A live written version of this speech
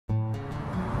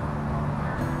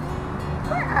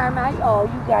are my, oh,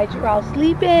 you guys are all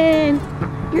sleeping.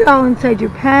 You're all inside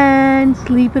your pen,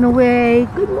 sleeping away.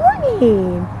 Good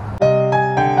morning.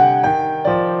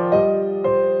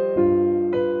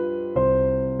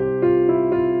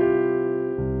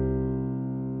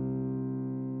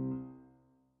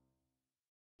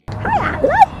 Hi,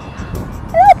 Olive.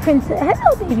 Hello, Princess.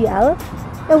 Hello, baby Olive.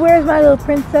 And where's my little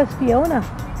Princess Fiona?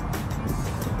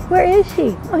 Where is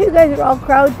she? Oh, you guys are all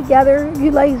crowded together.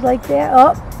 You ladies like that?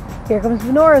 Oh, here comes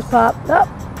Venora's pup. Oh.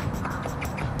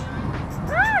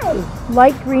 Hi.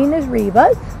 Light green is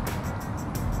Reba's.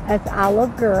 That's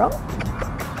Olive Girl.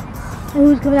 And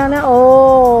who's coming out now?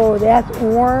 Oh, that's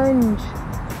Orange.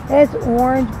 That's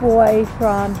Orange Boy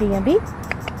from B&B.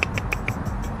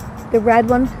 The red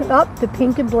one up, the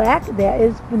pink and black, that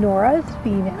is Venora's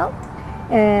female.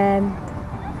 And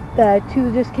the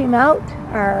two that just came out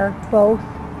are both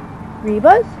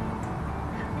Reba's.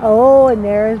 Oh, and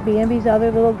there's B&B's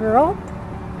other little girl.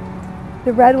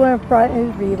 The red one in front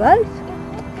is Reba's.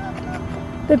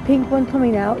 The pink one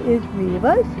coming out is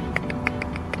Reba's.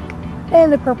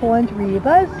 And the purple one's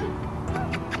Reba's.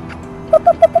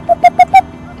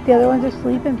 The other ones are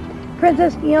sleeping.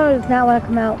 Princess Fiona does not want to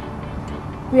come out.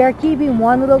 We are keeping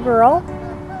one little girl.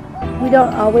 We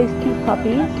don't always keep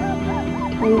puppies.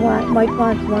 Mike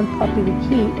wants one puppy to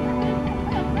keep.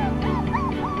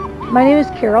 My name is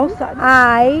Carol.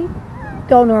 I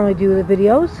don't normally do the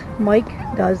videos. Mike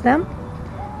does them.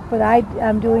 But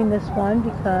I'm doing this one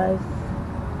because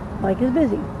Mike is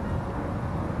busy.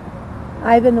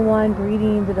 I've been the one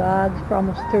breeding the dogs for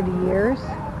almost 30 years.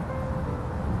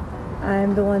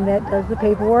 I'm the one that does the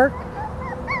paperwork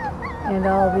and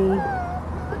all the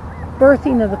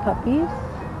birthing of the puppies.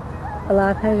 A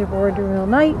lot of times they're born during the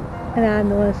night, and I'm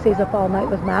the one that stays up all night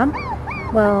with Mom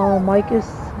while Mike is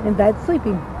in bed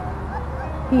sleeping.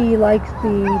 He likes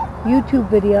the YouTube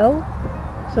video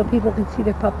so people can see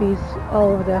their puppies all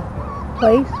over the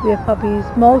place. We have puppies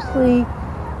mostly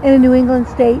in the New England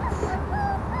states,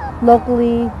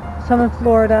 locally, some in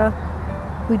Florida.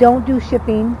 We don't do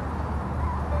shipping.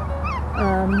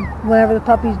 Whenever the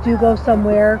puppies do go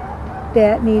somewhere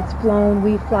that needs flown,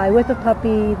 we fly with the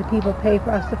puppy. The people pay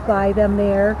for us to fly them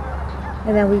there,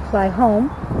 and then we fly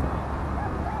home.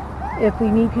 If we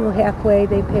meet people halfway,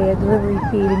 they pay a delivery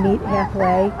fee to meet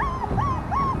halfway.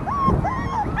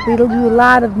 We do a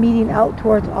lot of meeting out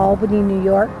towards Albany, New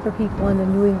York for people in the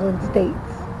New England states.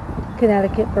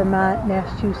 Connecticut, Vermont,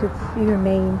 Massachusetts, even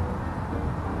Maine.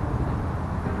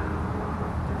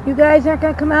 You guys aren't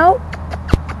going to come out?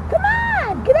 Come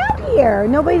on, get out here.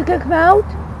 Nobody's going to come out?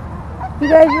 You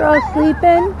guys are all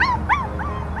sleeping?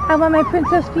 How about my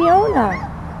Princess Fiona?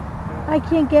 I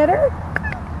can't get her?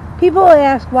 People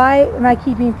ask, why am I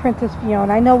keeping Princess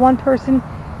Fiona? I know one person.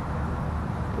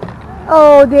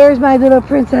 Oh, there's my little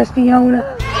Princess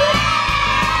Fiona.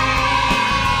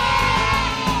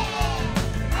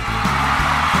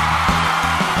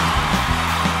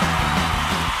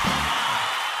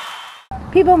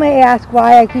 People may ask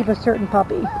why I keep a certain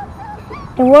puppy.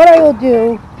 And what I will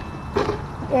do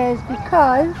is,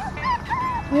 because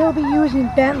we'll be using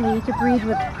Bentley to breed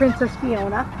with Princess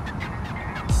Fiona.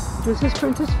 This is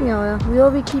Princess Fiona.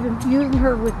 We'll be using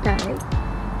her with Bentley.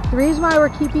 The reason why we're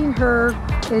keeping her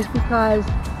is because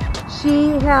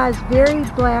she has very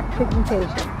black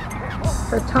pigmentation.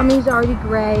 Her tummy's already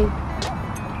gray.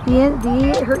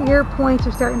 Her ear points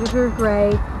are starting to turn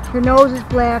gray. Her nose is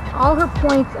black. All her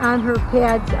points on her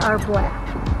pads are black.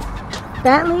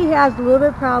 Bentley has a little bit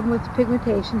of problem with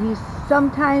pigmentation. He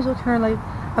sometimes will turn like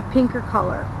a pinker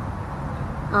color.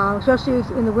 Especially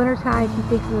in the winter time, if he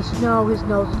thinks in the snow, his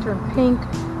nose will turn pink,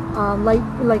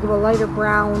 like a lighter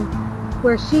brown.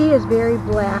 Where she is very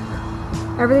black.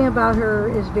 Everything about her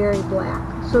is very black.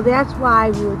 So that's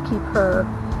why we would keep her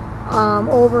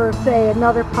over, say,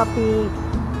 another puppy.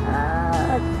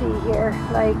 Let's see here,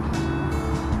 like,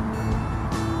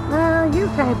 you're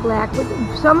kind of black, but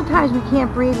sometimes we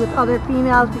can't breed with other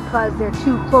females because they're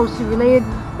too closely related,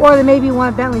 or there may be one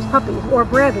of Bentley's puppies or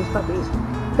Bradley's puppies.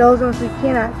 Those ones we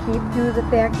cannot keep due to the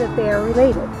fact that they are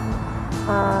related.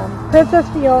 Princess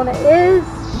Fiona is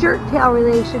shirt tail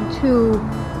relation to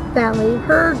Bentley.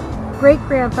 Her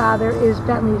great-grandfather is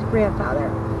Bentley's grandfather.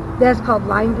 That's called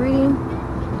line breeding.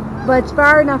 But it's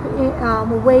far enough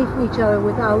away from each other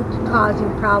without causing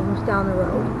problems down the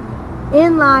road.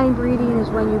 Inline breeding is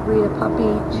when you breed a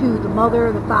puppy to the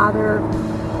mother, the father,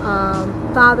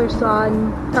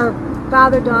 father-son, or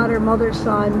father-daughter,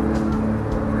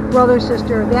 mother-son,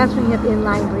 brother-sister. That's when you have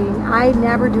inline breeding. I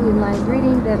never do inline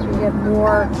breeding. That's when you have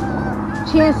more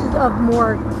chances of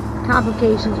more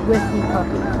complications with the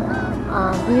puppy.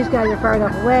 These guys are far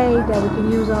enough away that we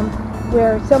can use them.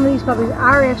 where some of these puppies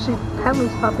are actually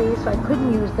Bentley's puppies, so I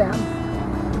couldn't use them.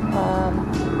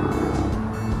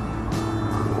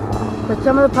 But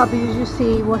some of the puppies, as you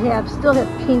see, will still have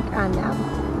pink on them.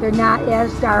 They're not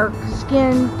as dark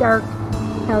skinned, dark.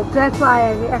 That's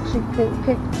why I actually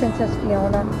picked Princess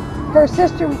Fiona. Her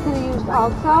sister we could have used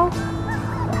also.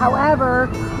 However,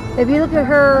 if you look at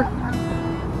her,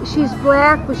 she's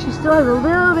black, but she still has a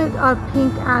little bit of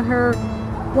pink on her.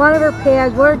 One of her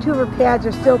pads, one or two of her pads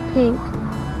are still pink.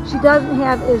 She doesn't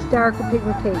have as dark a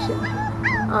pigmentation.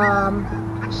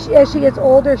 As she gets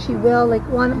older, she will, like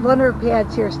one of her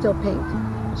pads here is still pink.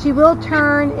 She will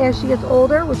turn as she gets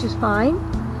older, which is fine.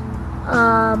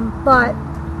 But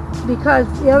because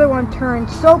the other one turned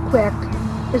so quick,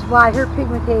 is why her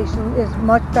pigmentation is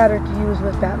much better to use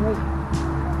with Bentley.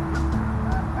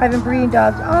 I've been breeding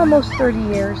dogs almost 30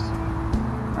 years.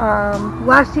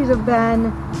 Westies have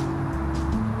been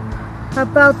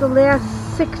about the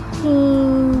last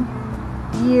 16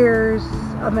 years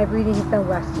of my breeding has been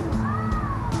Westies.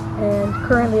 And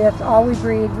currently that's all we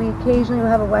breed. We occasionally will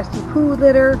have a Westie Poodle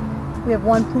litter. We have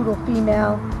one Poodle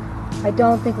female. I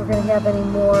don't think we're going to have any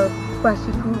more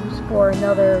Westie Poodles for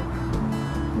another,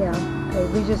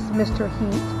 we just missed her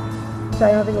heat. So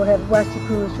I don't think we'll have Westie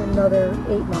Poodles for another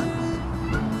 8 months.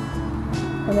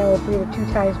 And then we'll breed her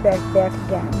 2 times back to back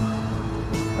again.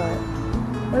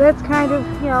 But that's kind of,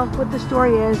 what the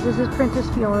story is. This is Princess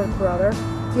Fiona's brother.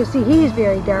 You'll see he's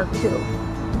very dark too.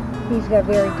 He's got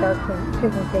very dark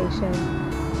pigmentation.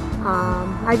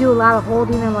 I do a lot of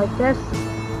holding them like this.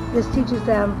 This teaches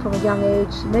them from a young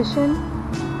age submission.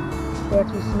 They have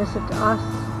to be submissive to us.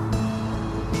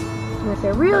 And if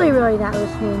they're really, really not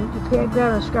listening, you can't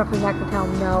grab them and scruff their neck and tell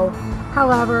them no.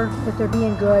 However, if they're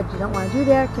being good, you don't want to do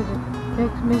that because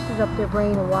it messes up their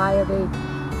brain, and why are they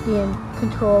being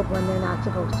controlled when they're not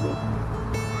supposed to be.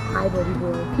 I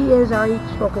believe he is already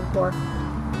spoken for.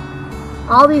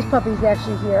 All these puppies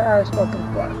actually here are spoken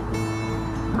for.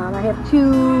 I have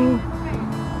 2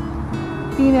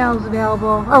 females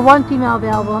available, or 1 female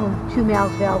available and 2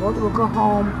 males available. It will go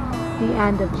home the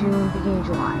end of June, beginning of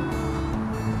July.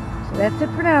 So that's it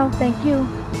for now. Thank you.